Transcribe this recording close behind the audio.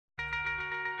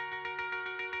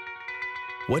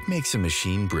What makes a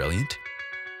machine brilliant?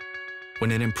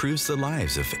 When it improves the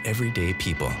lives of everyday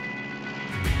people.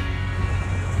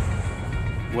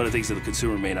 One of the things that the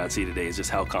consumer may not see today is just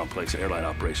how complex airline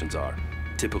operations are.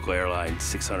 Typical airline,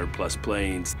 600 plus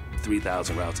planes,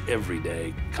 3,000 routes every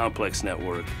day, complex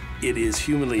network. It is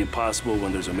humanly impossible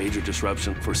when there's a major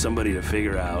disruption for somebody to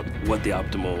figure out what the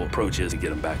optimal approach is to get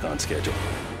them back on schedule.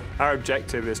 Our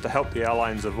objective is to help the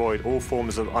airlines avoid all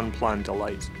forms of unplanned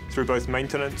delays through both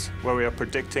maintenance, where we are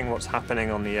predicting what's happening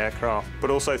on the aircraft,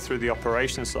 but also through the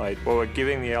operations side, where we're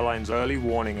giving the airlines early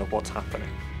warning of what's happening.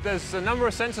 There's a number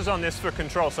of sensors on this for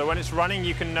control, so when it's running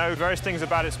you can know various things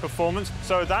about its performance.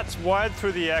 So that's wired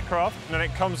through the aircraft, and then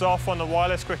it comes off on the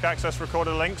wireless quick access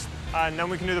recorder links, and then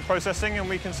we can do the processing and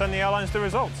we can send the airlines the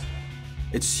results.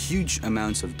 It's huge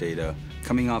amounts of data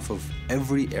coming off of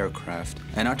every aircraft,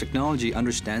 and our technology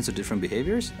understands the different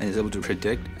behaviors and is able to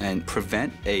predict and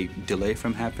prevent a delay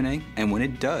from happening, and when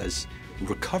it does,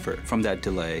 recover from that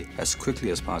delay as quickly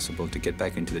as possible to get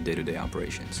back into the day-to-day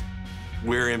operations.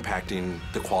 We're impacting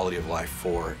the quality of life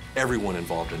for everyone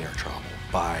involved in air travel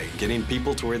by getting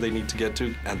people to where they need to get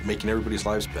to and making everybody's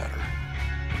lives better.